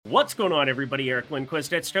What's going on, everybody? Eric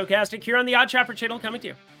Lindquist at Stochastic here on the Odd Shopper channel, coming to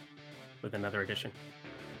you with another edition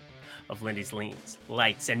of Lindy's Leans,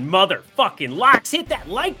 Lights, and Motherfucking Locks. Hit that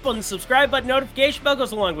like button, subscribe button, notification bell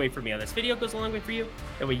goes a long way for me on this video, goes a long way for you.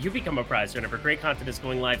 That way you become apprised whenever great content is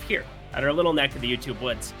going live here at our little neck of the YouTube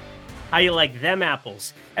woods. How you like them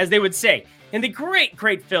apples? As they would say in the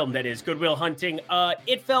great film that is Good Will Hunting,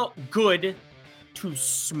 it felt good to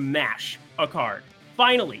smash a card.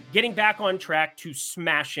 Finally, getting back on track to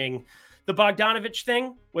smashing. The Bogdanovich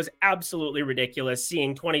thing was absolutely ridiculous.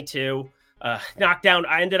 Seeing 22 knocked down.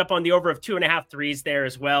 I ended up on the over of 2.5 threes there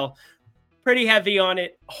as well. Pretty heavy on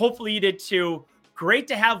it. Hopefully you did too. Great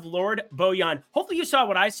to have Lord Bojan. Hopefully you saw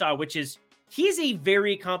what I saw, which is he's a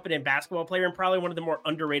very competent basketball player and probably one of the more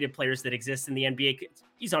underrated players that exists in the NBA.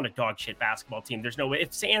 He's on a dog shit basketball team. There's no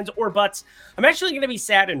ifs, ands, or buts. I'm actually going to be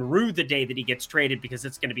sad and rude the day that he gets traded because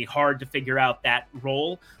it's going to be hard to figure out that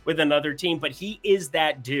role with another team. But he is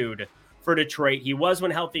that dude for Detroit. He was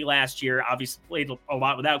when healthy last year. Obviously played a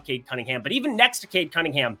lot without Cade Cunningham. But even next to Cade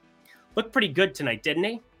Cunningham, looked pretty good tonight, didn't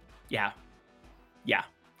he? Yeah.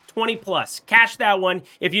 20 plus. Cash that one.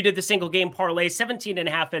 If you did the single game parlay,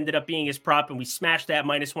 17.5 ended up being his prop, and we smashed that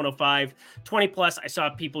minus 105. 20 plus. I saw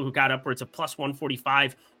people who got upwards of plus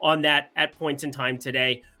 145 on that at points in time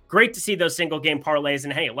today. Great to see those single game parlays.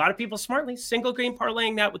 And hey, a lot of people smartly single game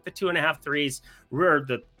parlaying that with the 2.5 threes, or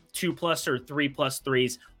the 2 plus or 3 plus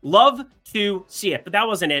threes. Love to see it, but that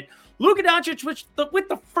wasn't it. Luka Doncic with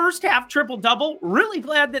the first half triple-double. Really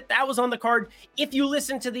glad that was on the card. If you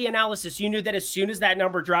listened to the analysis, you knew that as soon as that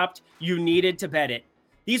number dropped, you needed to bet it.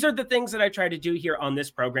 These are the things that I try to do here on this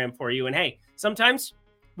program for you. And hey, sometimes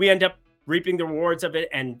we end up reaping the rewards of it.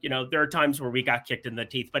 And, there are times where we got kicked in the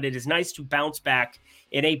teeth. But it is nice to bounce back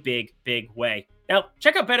in a big way. Now,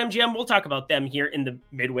 check out BetMGM. We'll talk about them here in the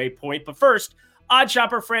midway point. But first, Odd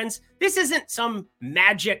Shopper friends, this isn't some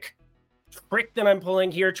magic trick that I'm pulling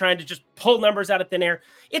here, trying to just pull numbers out of thin air.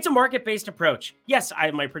 It's a market-based approach. Yes, I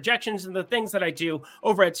have my projections and the things that I do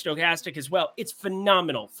over at Stochastic as well. It's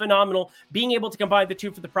phenomenal being able to combine the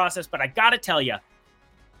two for the process. But I gotta tell you,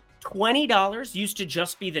 $20 used to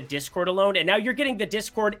just be the Discord alone, and now you're getting the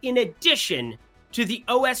Discord in addition to the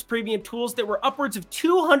OS premium tools that were upwards of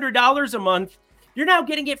 $200 a month. You're now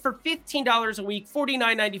getting it for $15 a week,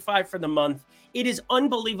 $49.95 for the month. It is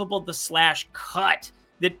unbelievable the slash cut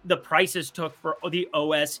that the prices took for the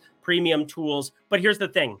OS premium tools. But here's the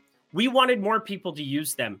thing. We wanted more people to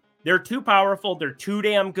use them. They're too powerful. They're too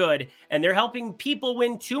damn good. And they're helping people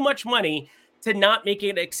win too much money to not make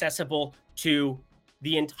it accessible to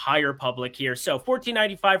the entire public here. So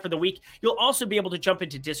 $14.95 for the week. You'll also be able to jump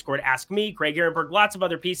into Discord, ask me, Greg Ehrenberg, lots of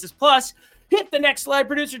other pieces. Plus, hit the next slide,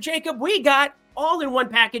 producer Jacob. We got all in one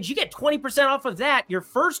package. You get 20% off of that, your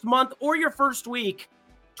first month or your first week.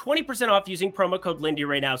 20% off using promo code Lindy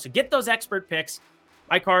right now. So get those expert picks.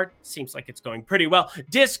 My card seems like it's going pretty well.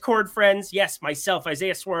 Discord friends, yes, myself,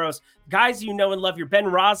 Isaiah Swaros, guys you know and love, your Ben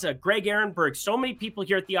Raza, Greg Ehrenberg, so many people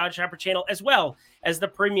here at the Odd Shopper channel, as well as the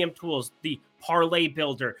premium tools, the Parlay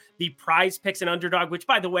Builder, the Prize Picks and Underdog, which,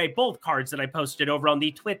 by the way, both cards that I posted over on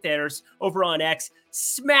the Twitters, over on X,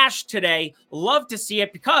 smashed today. Love to see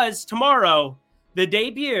it because tomorrow, the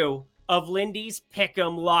debut of Lindy's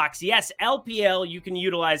Pick'em Locks. Yes, LPL, you can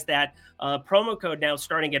utilize that promo code now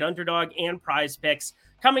starting at Underdog and Prize Picks,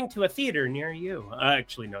 coming to a theater near you.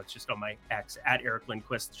 Actually, no, it's just on my X, at Eric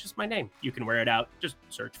Lindquist. It's just my name. You can wear it out. Just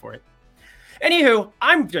search for it. Anywho,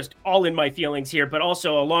 I'm just all in my feelings here, but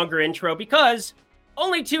also a longer intro because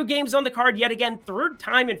only 2 games on the card yet again. Third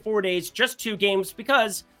time in 4 days, just 2 games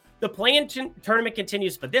because the play-in tournament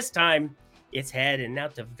continues, but this time it's heading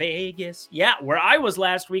out to Vegas. Yeah, where I was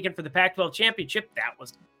last weekend for the Pac-12 championship. It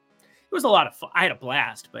was a lot of fun. I had a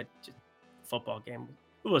blast, but just football game.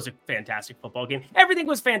 It was a fantastic football game. Everything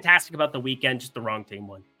was fantastic about the weekend. Just the wrong team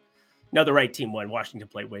won. No, the right team won. Washington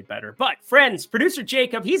played way better. But friends, producer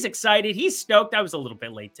Jacob, he's excited. He's stoked. I was a little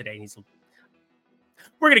bit late today.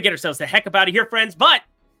 We're going to get ourselves the heck up out of here, friends. But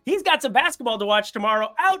he's got some basketball to watch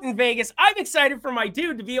tomorrow out in Vegas. I'm excited for my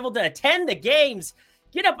dude to be able to attend the games.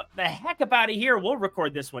 Get the heck up out of here. We'll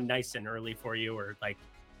record this one nice and early for you, or like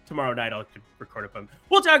tomorrow night I'll record it.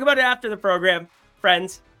 We'll talk about it after the program.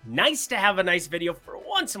 Friends, nice to have a nice video for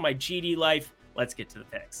once in my GD life. Let's get to the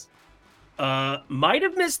picks. Might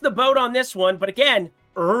have missed the boat on this one, but again,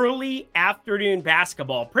 early afternoon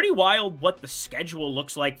basketball. Pretty wild what the schedule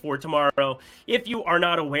looks like for tomorrow. If you are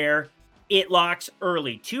not aware, it locks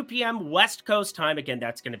early, 2 p.m. West Coast time. Again,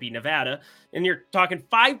 that's going to be Nevada. And you're talking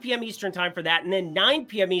 5 p.m. Eastern time for that. And then 9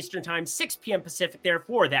 p.m. Eastern time, 6 p.m. Pacific there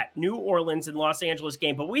for that New Orleans and Los Angeles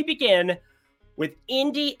game. But we begin with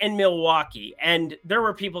Indy and Milwaukee. And there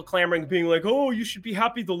were people clamoring, being like, oh, you should be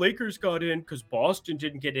happy the Lakers got in because Boston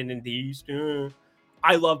didn't get in the East.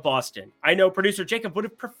 I love Boston. I know producer Jacob would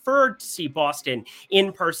have preferred to see Boston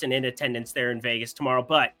in person in attendance there in Vegas tomorrow,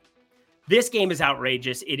 but this game is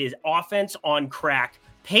outrageous. It is offense on crack.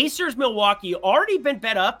 Pacers, Milwaukee, already been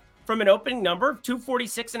bet up from an opening number of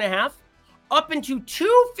 246.5 up into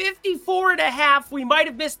 254.5. We might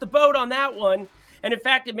have missed the boat on that one. And in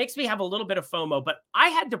fact, it makes me have a little bit of FOMO, but I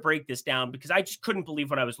had to break this down because I just couldn't believe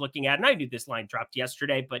what I was looking at. And I knew this line dropped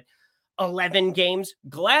yesterday, but 11 games.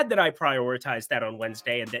 Glad that I prioritized that on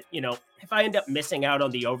Wednesday and that, if I end up missing out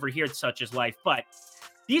on the over here, such is life. But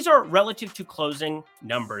these are relative to closing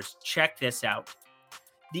numbers. Check this out.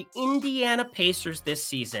 The Indiana Pacers this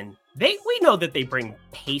season, we know that they bring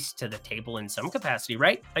pace to the table in some capacity,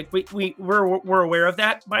 right? Like we're aware of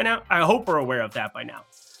that by now. I hope we're aware of that by now.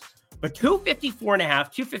 But 254.5,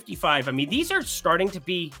 255, I mean, these are starting to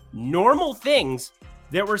be normal things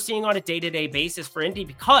that we're seeing on a day-to-day basis for Indy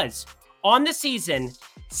because on the season,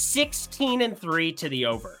 16-3 to the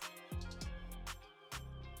over.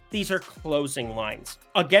 These are closing lines.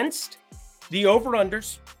 Against the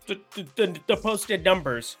over-unders, the posted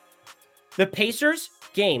numbers, the Pacers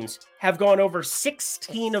games have gone over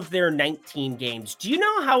 16 of their 19 games. Do you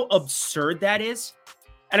know how absurd that is?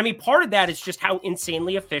 And I mean, part of that is just how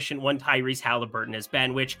insanely efficient one Tyrese Halliburton has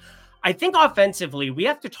been, which I think offensively, we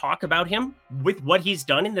have to talk about him with what he's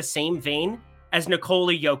done in the same vein as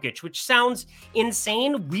Nikola Jokic, which sounds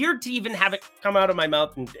insane, weird to even have it come out of my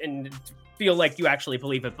mouth and feel like you actually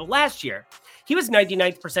believe it. But last year, he was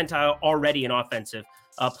 99th percentile already in offensive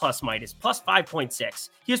plus minus, plus 5.6.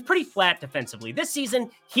 He was pretty flat defensively. This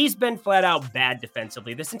season, he's been flat out bad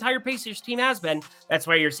defensively. This entire Pacers team has been. That's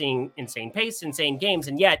why you're seeing insane pace, insane games,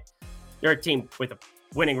 and yet they're a team with a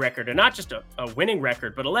winning record, and not just a winning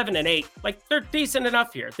record, but 11-8. Like, they're decent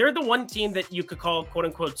enough here. They're the one team that you could call, quote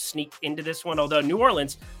unquote, sneak into this one. Although New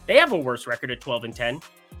Orleans, they have a worse record at 12-10.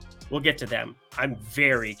 We'll get to them. I'm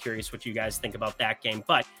very curious what you guys think about that game,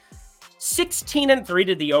 but 16-3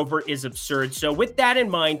 to the over is absurd. So with that in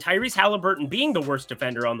mind, Tyrese Halliburton being the worst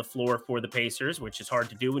defender on the floor for the Pacers, which is hard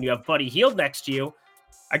to do when you have Buddy Hield next to you,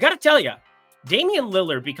 I got to tell you, Damian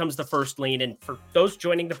Lillard becomes the first lean. And for those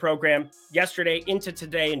joining the program yesterday into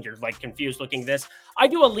today, and you're like confused looking at this, I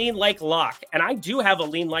do a lean like lock. And I do have a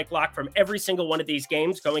lean like lock from every single one of these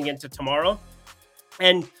games going into tomorrow.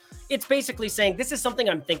 And it's basically saying this is something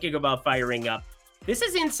I'm thinking about firing up. This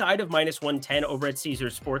is inside of minus 110 over at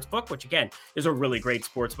Caesars Sportsbook, which again is a really great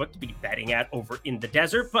sportsbook to be betting at over in the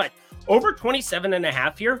desert. But over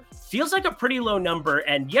 27.5 here feels like a pretty low number,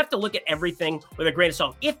 and you have to look at everything with a grain of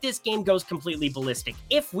salt. If this game goes completely ballistic,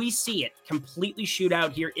 if we see it completely shoot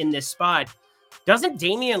out here in this spot, doesn't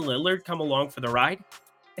Damian Lillard come along for the ride?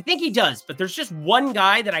 I think he does, but there's just one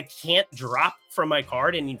guy that I can't drop from my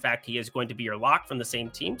card, and in fact, he is going to be your lock from the same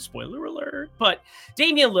team. Spoiler alert. But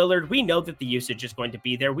Damian Lillard, we know that the usage is going to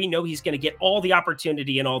be there. We know he's going to get all the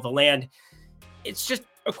opportunity and all the land. It's just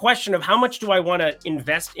a question of how much do I want to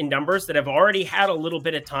invest in numbers that have already had a little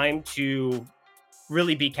bit of time to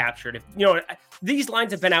really be captured. If these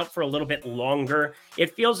lines have been out for a little bit longer,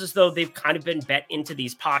 it feels as though they've kind of been bet into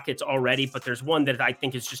these pockets already, but there's one that I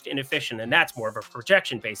think is just inefficient, and that's more of a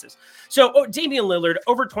projection basis. So Damian Lillard,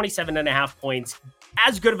 over 27.5 points,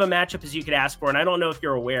 as good of a matchup as you could ask for, and I don't know if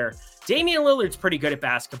you're aware, Damian Lillard's pretty good at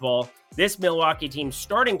basketball. This Milwaukee team's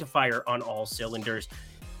starting to fire on all cylinders.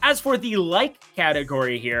 As for the like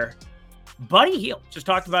category here, Buddy Hield, just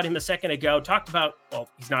talked about him a second ago, talked about, well,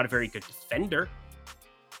 he's not a very good defender.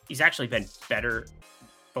 He's actually been better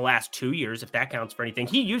the last 2 years, if that counts for anything.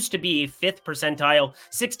 He used to be 5th percentile,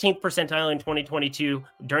 16th percentile in 2022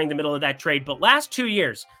 during the middle of that trade. But last 2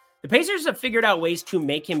 years, the Pacers have figured out ways to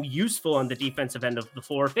make him useful on the defensive end of the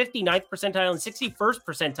floor. 59th percentile and 61st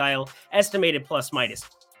percentile estimated plus minus.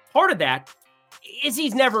 Part of that is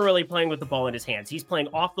he's never really playing with the ball in his hands. He's playing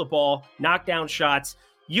off the ball, knock down shots.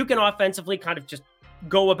 You can offensively kind of just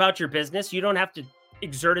go about your business. You don't have to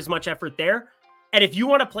exert as much effort there. And if you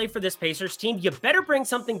want to play for this Pacers team, you better bring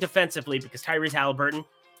something defensively, because Tyrese Halliburton,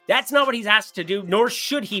 that's not what he's asked to do, nor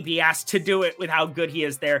should he be asked to do it with how good he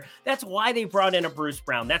is there. That's why they brought in a Bruce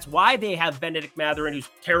Brown. That's why they have Benedict Mathurin, who's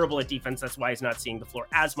terrible at defense. That's why he's not seeing the floor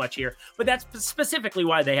as much here. But that's specifically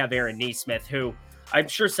why they have Aaron Nesmith, who I'm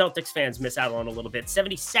sure Celtics fans miss out on a little bit.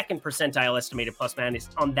 72nd percentile estimated plus minus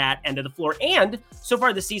on that end of the floor. And so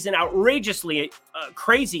far this season, outrageously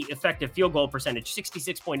crazy effective field goal percentage,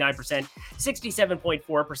 66.9%,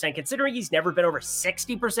 67.4%. Considering he's never been over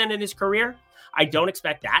 60% in his career, I don't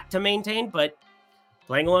expect that to maintain, but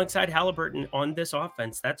playing alongside Halliburton on this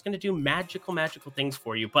offense, that's going to do magical things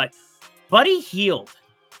for you. But Buddy Hield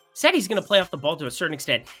said he's going to play off the ball to a certain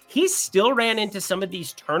extent. He still ran into some of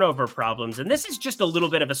these turnover problems, and this is just a little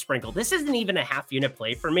bit of a sprinkle. This isn't even a half unit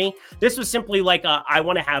play for me. This was simply like I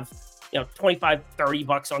want to have 25, 30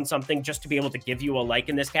 bucks on something just to be able to give you a like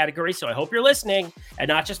in this category. So I hope you're listening and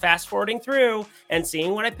not just fast forwarding through and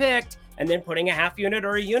seeing what I picked and then putting a half unit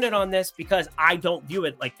or a unit on this, because I don't view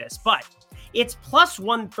it like this. But it's plus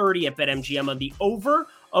 130 at BetMGM on the over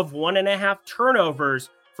of 1.5 turnovers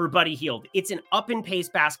for Buddy Hield. It's an up and pace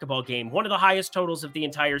basketball game, one of the highest totals of the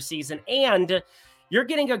entire season. And you're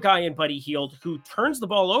getting a guy in Buddy Hield who turns the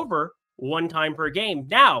ball over 1 time per game.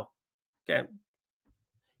 Now, okay,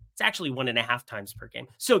 it's actually 1.5 times per game.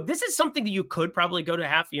 So this is something that you could probably go to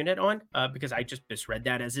half unit on because I just misread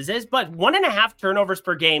that as is. But 1.5 turnovers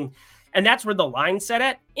per game, and that's where the line's set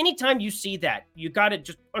at. Anytime you see that, you got to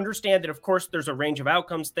just understand that, of course, there's a range of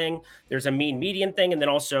outcomes thing. There's a mean median thing. And then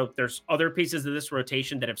also there's other pieces of this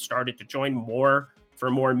rotation that have started to join more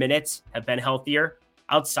for more minutes, have been healthier.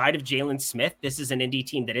 Outside of Jalen Smith, this is an Indy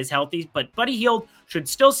team that is healthy, but Buddy Hield should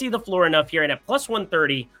still see the floor enough here. And at plus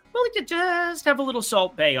 130, willing to just have a little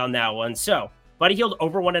Salt Bay on that one. So Buddy Hield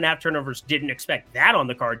over 1.5 turnovers. Didn't expect that on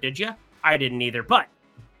the card, did you? I didn't either. But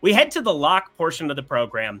we head to the lock portion of the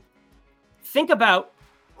program. Think about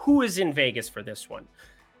who is in Vegas for this one.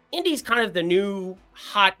 Indy's kind of the new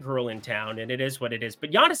hot girl in town, and it is what it is. But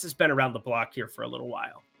Giannis has been around the block here for a little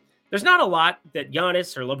while. There's not a lot that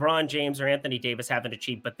Giannis or LeBron James or Anthony Davis haven't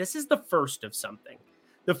achieved, but this is the first of something.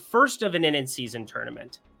 The first of an in-season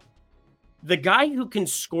tournament. The guy who can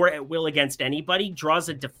score at will against anybody draws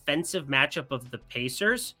a defensive matchup of the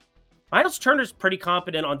Pacers. Miles Turner's pretty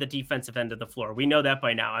competent on the defensive end of the floor. We know that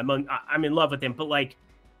by now. I'm in love with him, but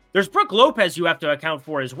there's Brook Lopez you have to account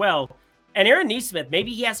for as well. And Aaron Nesmith,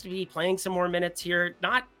 maybe he has to be playing some more minutes here.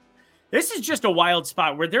 This is just a wild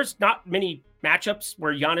spot where there's not many matchups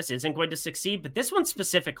where Giannis isn't going to succeed. But this one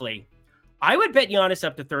specifically, I would bet Giannis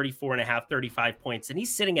up to 34.5, 35 points. And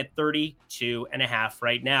he's sitting at 32.5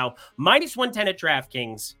 right now. Minus 110 at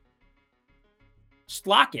DraftKings. Just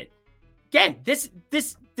lock it. Again, this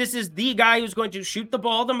is the guy who's going to shoot the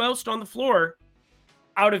ball the most on the floor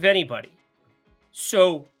out of anybody.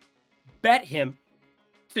 So bet him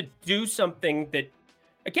to do something that,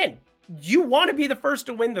 again, you want to be the first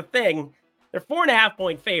to win the thing. They're 4.5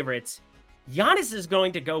 point favorites. Giannis is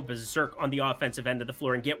going to go berserk on the offensive end of the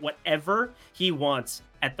floor and get whatever he wants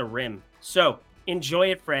at the rim. So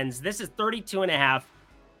enjoy it, friends. This is 32.5.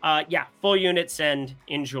 Full unit send.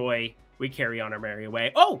 Enjoy. We carry on our merry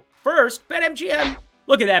way. Oh, first, BetMGM.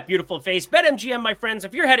 Look at that beautiful face. BetMGM, my friends,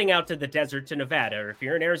 if you're heading out to the desert to Nevada, or if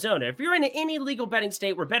you're in Arizona, if you're in any legal betting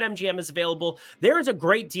state where BetMGM is available, there is a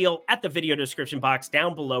great deal at the video description box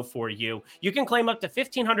down below for you. You can claim up to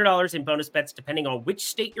 $1,500 in bonus bets depending on which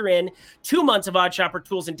state you're in. 2 months of Odd Shopper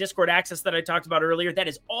tools and Discord access that I talked about earlier. That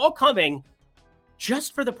is all coming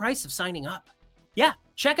just for the price of signing up. Yeah,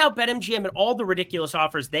 check out BetMGM and all the ridiculous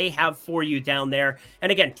offers they have for you down there.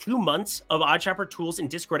 And again, 2 months of Odd Shopper tools and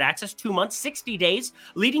Discord access, 2 months, 60 days,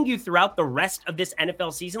 leading you throughout the rest of this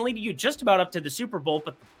NFL season, leading you just about up to the Super Bowl,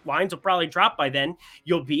 but the lines will probably drop by then.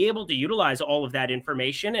 You'll be able to utilize all of that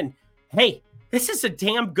information. And hey, this is a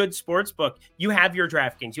damn good sports book. You have your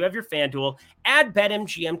DraftKings, you have your FanDuel. Add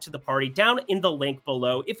BetMGM to the party down in the link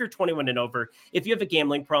below. If you're 21 and over, if you have a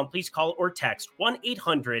gambling problem, please call or text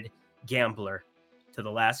 1-800-GAMBLER. To the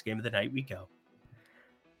last game of the night we go.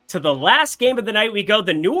 To the last game of the night we go.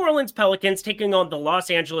 The New Orleans Pelicans taking on the Los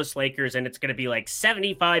Angeles Lakers, and it's going to be like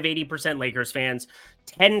 75, 80% Lakers fans,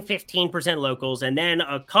 10, 15% locals, and then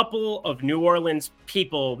a couple of New Orleans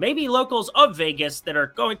people, maybe locals of Vegas that are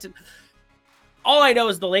going to... All I know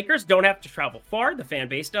is the Lakers don't have to travel far. The fan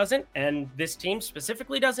base doesn't, and this team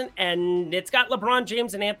specifically doesn't, and it's got LeBron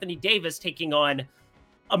James and Anthony Davis taking on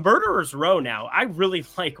a murderer's row now. I really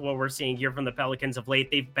like what we're seeing here from the Pelicans of late.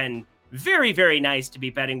 They've been very, very nice to be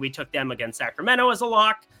betting. We took them against Sacramento as a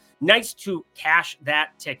lock. Nice to cash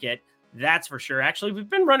that ticket. That's for sure. Actually, we've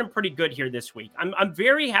been running pretty good here this week. I'm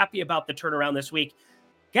very happy about the turnaround this week.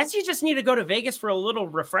 Guess you just need to go to Vegas for a little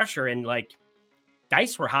refresher, and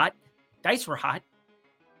dice were hot. Dice were hot.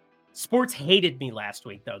 Sports hated me last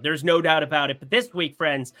week, though. There's no doubt about it. But this week,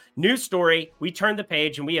 friends, new story. We turned the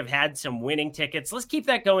page, and we have had some winning tickets. Let's keep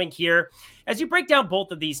that going here. As you break down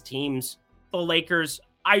both of these teams, the Lakers,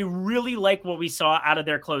 I really like what we saw out of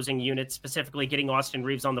their closing unit, specifically getting Austin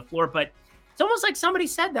Reeves on the floor. But it's almost like somebody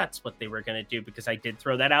said that's what they were going to do, because I did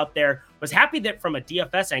throw that out there. Was happy that from a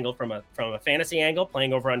DFS angle, from a fantasy angle,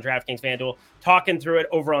 playing over on DraftKings FanDuel, talking through it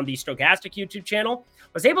over on the Stochastic YouTube channel,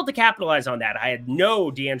 was able to capitalize on that. I had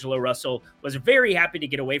no D'Angelo Russell, was very happy to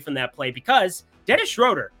get away from that play because Dennis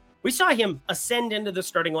Schroeder, We saw him ascend into the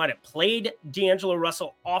starting lineup, played D'Angelo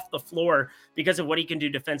Russell off the floor because of what he can do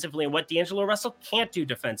defensively and what D'Angelo Russell can't do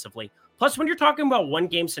defensively. Plus, when you're talking about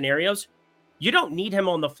one-game scenarios, you don't need him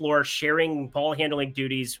on the floor sharing ball handling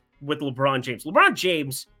duties with LeBron James. LeBron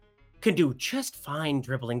James can do just fine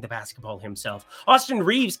dribbling the basketball himself. Austin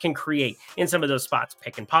Reeves can create in some of those spots.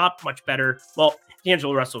 Pick and pop, much better. Well,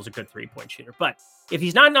 D'Angelo Russell's a good three-point shooter. But if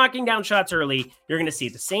he's not knocking down shots early, you're going to see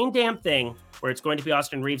the same damn thing where it's going to be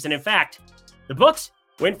Austin Reeves. And in fact, the books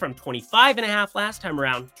went from 25.5 last time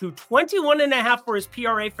around to 21.5 for his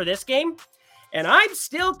PRA for this game. And I'm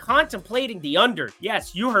still contemplating the under.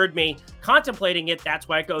 Yes, you heard me. Contemplating it. That's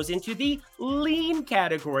why it goes into the lean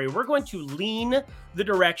category. We're going to lean the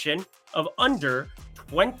direction of under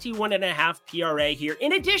 21.5 PRA here,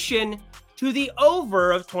 in addition to the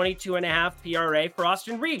over of 22.5 PRA for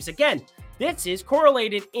Austin Reeves. Again, this is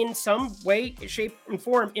correlated in some way, shape, and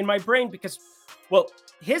form in my brain because, well,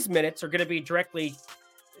 his minutes are going to be directly,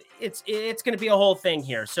 it's going to be a whole thing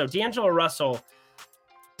here. So D'Angelo Russell,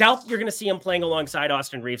 doubt you're going to see him playing alongside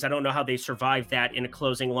Austin Reeves. I don't know how they survived that in a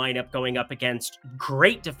closing lineup going up against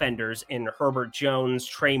great defenders in Herbert Jones,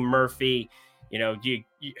 Trey Murphy. You know, you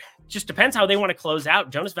just depends how they want to close out.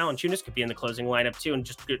 Jonas Valanciunas could be in the closing lineup too and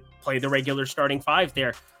just play the regular starting five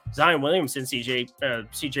there. Zion Williamson, CJ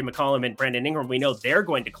McCollum, and Brandon Ingram, we know they're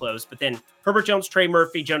going to close. But then Herbert Jones, Trey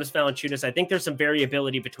Murphy, Jonas Valanciunas, I think there's some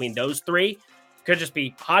variability between those three. Could just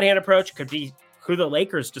be hot hand approach, could be who the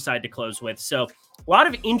Lakers decide to close with. So a lot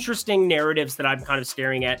of interesting narratives that I'm kind of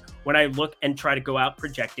staring at when I look and try to go out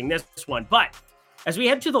projecting this one. But as we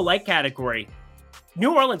head to the light category,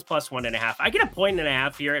 New Orleans plus 1.5. I get a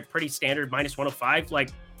 1.5 here at pretty standard minus 105, like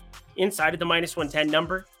inside of the minus 110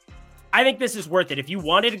 number. I think this is worth it. If you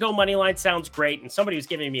wanted to go money line, sounds great. And somebody was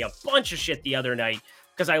giving me a bunch of shit the other night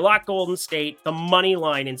because I locked Golden State, the money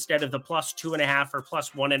line, instead of the plus 2.5 or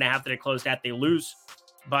plus 1.5 that it closed at. They lose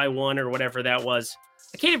by one or whatever that was.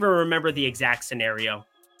 I can't even remember the exact scenario.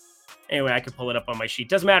 Anyway, I could pull it up on my sheet.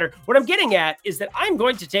 Doesn't matter. What I'm getting at is that I'm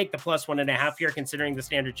going to take the plus 1.5 here, considering the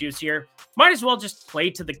standard juice here. Might as well just play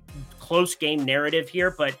to the close game narrative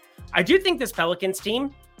here. But I do think this Pelicans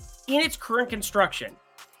team, in its current construction,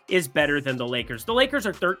 is better than the Lakers. The Lakers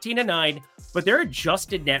are 13-9, but their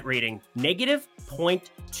adjusted net rating, negative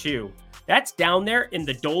 0.2. That's down there in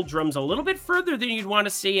the doldrums a little bit further than you'd want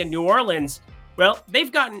to see in New Orleans. Well,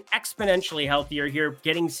 they've gotten exponentially healthier here,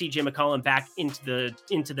 getting CJ McCollum back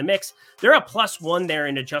into the mix. They're a +1 there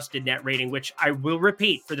in adjusted net rating, which I will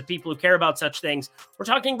repeat for the people who care about such things. We're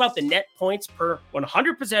talking about the net points per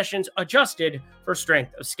 100 possessions adjusted for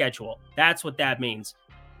strength of schedule. That's what that means.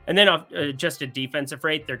 And then adjusted defensive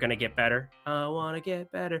rate, they're going to get better. I want to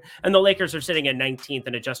get better. And the Lakers are sitting at 19th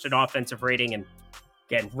in adjusted offensive rating. And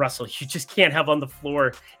again, Russell, you just can't have on the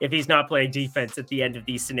floor if he's not playing defense at the end of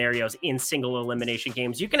these scenarios in single elimination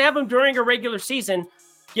games. You can have him during a regular season.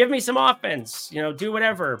 Give me some offense, do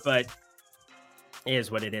whatever, but it is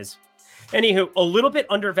what it is. Anywho, a little bit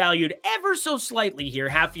undervalued ever so slightly here,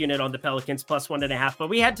 half unit on the Pelicans, plus 1.5, but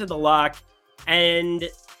we head to the lock, and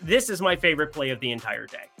this is my favorite play of the entire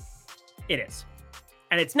day. It is.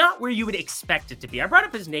 And it's not where you would expect it to be. I brought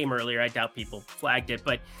up his name earlier. I doubt people flagged it,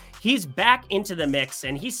 but he's back into the mix,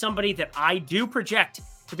 and he's somebody that I do project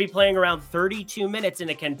to be playing around 32 minutes in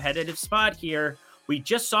a competitive spot here. We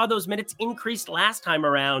just saw those minutes increased last time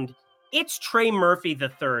around. It's Trey Murphy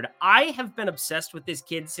III. I have been obsessed with this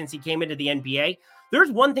kid since he came into the NBA.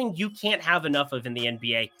 There's one thing you can't have enough of in the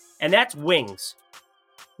NBA, and that's wings.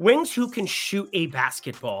 Wings who can shoot a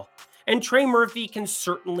basketball. And Trey Murphy can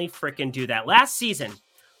certainly frickin' do that. Last season,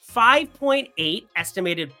 5.8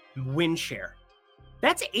 estimated win share.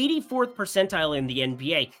 That's 84th percentile in the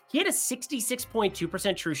NBA. He had a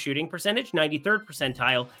 66.2% true shooting percentage, 93rd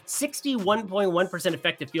percentile, 61.1%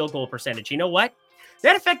 effective field goal percentage. You know what?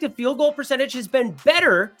 That effective field goal percentage has been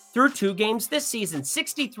better through 2 games this season,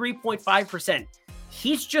 63.5%.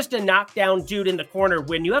 He's just a knockdown dude in the corner.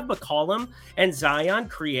 When you have McCollum and Zion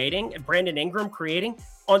creating and Brandon Ingram creating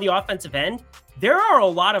on the offensive end, there are a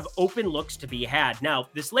lot of open looks to be had. Now,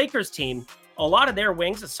 this Lakers team, a lot of their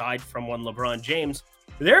wings, aside from one LeBron James,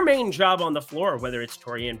 their main job on the floor, whether it's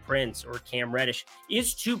Taurean Prince or Cam Reddish,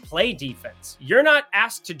 is to play defense. You're not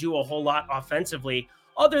asked to do a whole lot offensively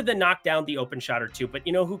other than knock down the open shot or two. But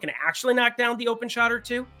you know who can actually knock down the open shot or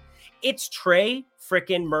two? It's Trey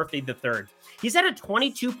frickin' Murphy III. He's at a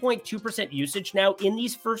 22.2% usage now in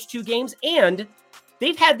these first 2 games, and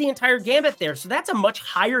they've had the entire gambit there. So that's a much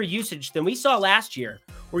higher usage than we saw last year,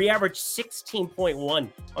 where he averaged 16.1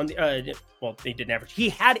 on the, well, he didn't average. He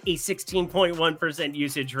had a 16.1%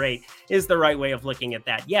 usage rate is the right way of looking at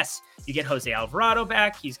that. Yes, you get Jose Alvarado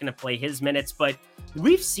back. He's going to play his minutes, but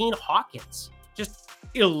we've seen Hawkins just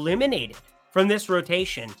eliminated from this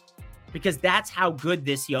rotation because that's how good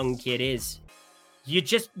this young kid is. You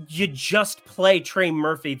just play Trey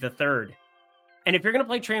Murphy III. And if you're going to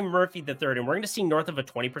play Trey Murphy III, and we're going to see north of a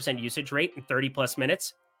 20% usage rate in 30 plus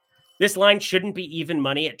minutes, this line shouldn't be even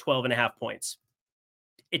money at 12.5 points.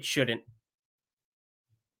 It shouldn't.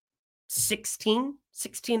 16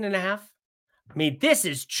 and a half. I mean, this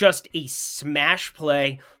is just a smash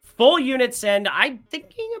play. Full unit send. I'm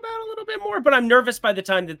thinking about a little bit more, but I'm nervous by the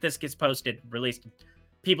time that this gets posted, released.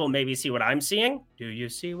 People maybe see what I'm seeing. Do you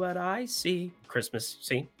see what I see? Christmas,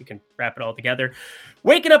 see? You can wrap it all together.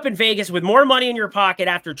 Waking up in Vegas with more money in your pocket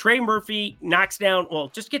after Trey Murphy knocks down, well,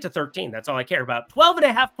 just get to 13. That's all I care about.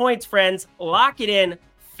 12.5 points, friends. Lock it in.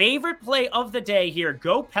 Favorite play of the day here.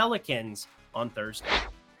 Go Pelicans on Thursday.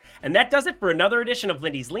 And that does it for another edition of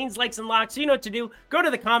Lindy's Leans, Likes, and Locks. So you know what to do. Go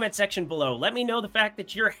to the comment section below. Let me know the fact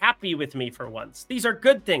that you're happy with me for once. These are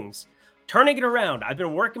good things. Turning it around. I've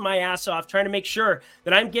been working my ass off trying to make sure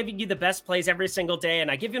that I'm giving you the best plays every single day, and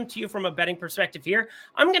I give them to you from a betting perspective here.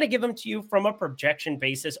 I'm going to give them to you from a projection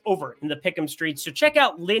basis over in the Pick'em streets. So check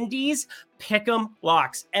out Lindy's Pick'em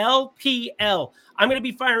Locks, LPL. I'm going to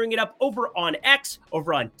be firing it up over on X,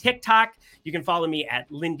 over on TikTok. You can follow me at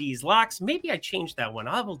Lindy's Locks. Maybe I changed that one.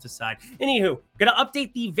 I will decide. Anywho, going to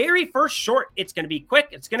update the very first short. It's going to be quick.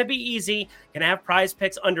 It's going to be easy. Going to have Prize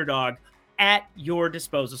Picks Underdog at your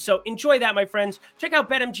disposal. So enjoy that, my friends. Check out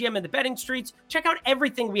BetMGM and the betting streets. Check out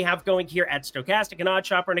everything we have going here at Stokastic and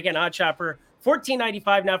OddsShopper. And again, OddsShopper,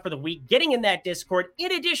 $14.95 now for the week. Getting in that Discord,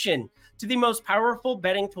 in addition to the most powerful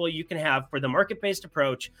betting tool you can have for the market-based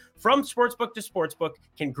approach from sportsbook to sportsbook,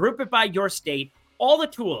 can group it by your state. All the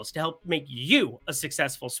tools to help make you a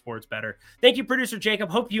successful sports bettor. Thank you, producer Jacob.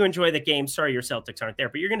 Hope you enjoy the game. Sorry your Celtics aren't there,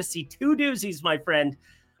 but you're going to see two doozies, my friend.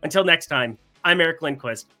 Until next time, I'm Eric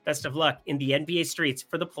Lindquist. Best of luck in the NBA streets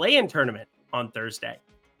for the play-in tournament on Thursday.